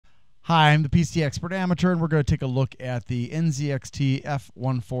Hi, I'm the PC Expert Amateur, and we're going to take a look at the NZXT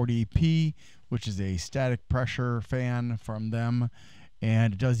F140P, which is a static pressure fan from them,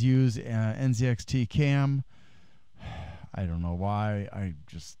 and it does use NZXT cam. I don't know why. I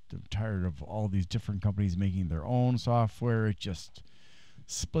just am tired of all these different companies making their own software. It just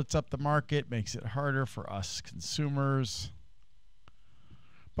splits up the market, makes it harder for us consumers.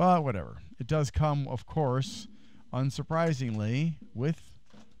 But whatever. It does come, of course, unsurprisingly, with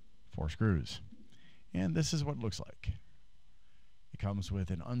 4 screws. And this is what it looks like. It comes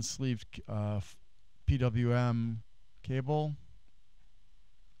with an unsleeved PWM cable.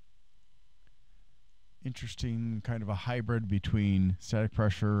 Interesting kind of a hybrid between static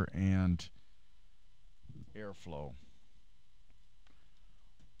pressure and airflow.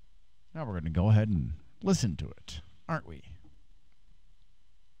 Now we're going to go ahead and listen to it, aren't we?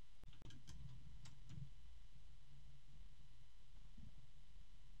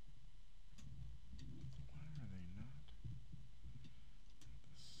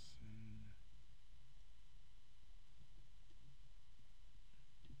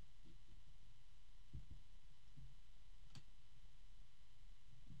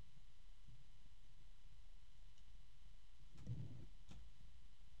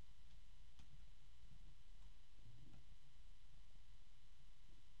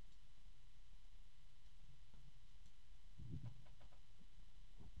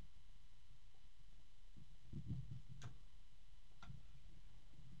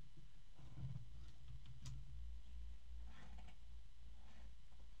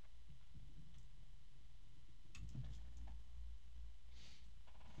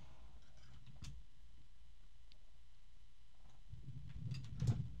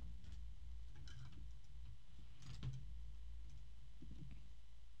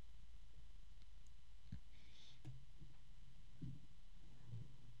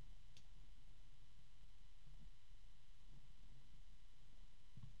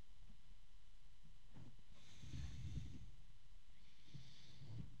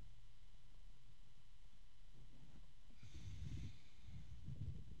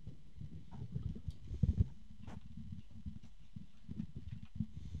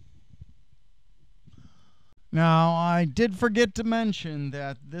 Now, I did forget to mention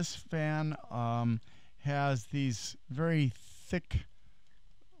that this fan has these very thick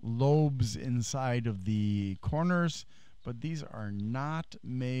lobes inside of the corners, but these are not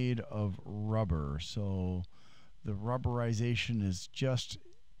made of rubber, so the rubberization is just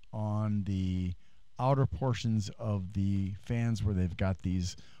on the outer portions of the fans where they've got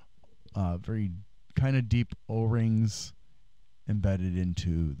these very kind of deep O-rings embedded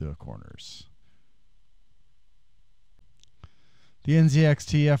into the corners. The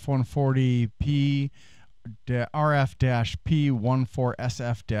NZXT F140P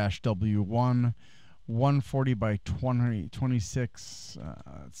RF-P14SF-W1 140 by 26.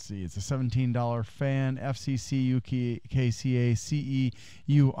 Let's see, it's a $17 fan. FCC UKCA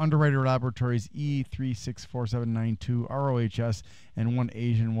CEU Underwriter Laboratories E364792 ROHS and one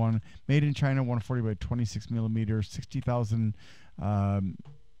Asian one. Made in China, 140 by 26 millimeters, 60,000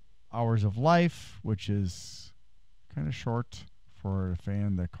 hours of life, which is kind of short for a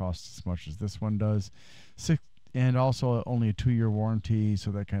fan that costs as much as this one does. And also only a 2-year warranty, so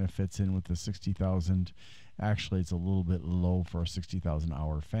that kind of fits in with the 60,000. Actually, it's a little bit low for a 60,000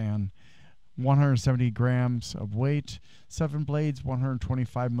 hour fan. 170 grams of weight, 7 blades,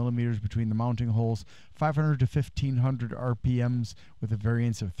 125 millimeters between the mounting holes, 500 to 1500 RPMs with a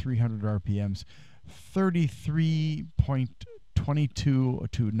variance of 300 RPMs, 33.22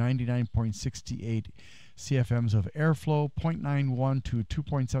 to 99.68 CFMs of airflow, 0.91 to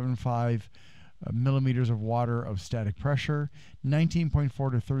 2.75 millimeters of water of static pressure, 19.4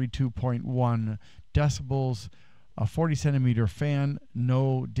 to 32.1 decibels, a 40 centimeter fan,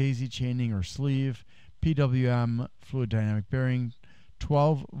 no daisy chaining or sleeve, PWM fluid dynamic bearing,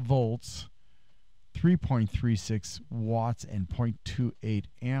 12 volts, 3.36 watts and 0.28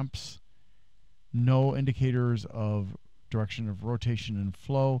 amps, no indicators of direction of rotation and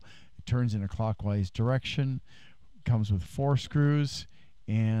flow. It turns in a clockwise direction. Comes with 4 screws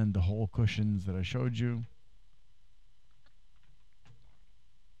and the whole cushions that I showed you.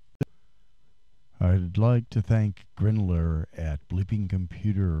 I'd like to thank Grindler at Bleeping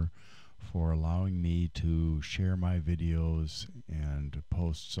Computer for allowing me to share my videos and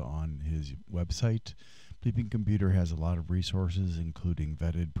posts on his website. Bleeping Computer has a lot of resources, including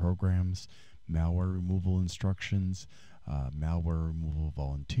vetted programs, malware removal instructions, malware removal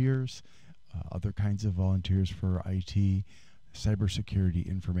volunteers, other kinds of volunteers for IT, cybersecurity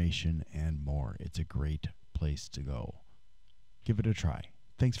information, and more. It's a great place to go. Give it a try.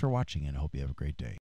 thanks for watching, and I hope you have a great day.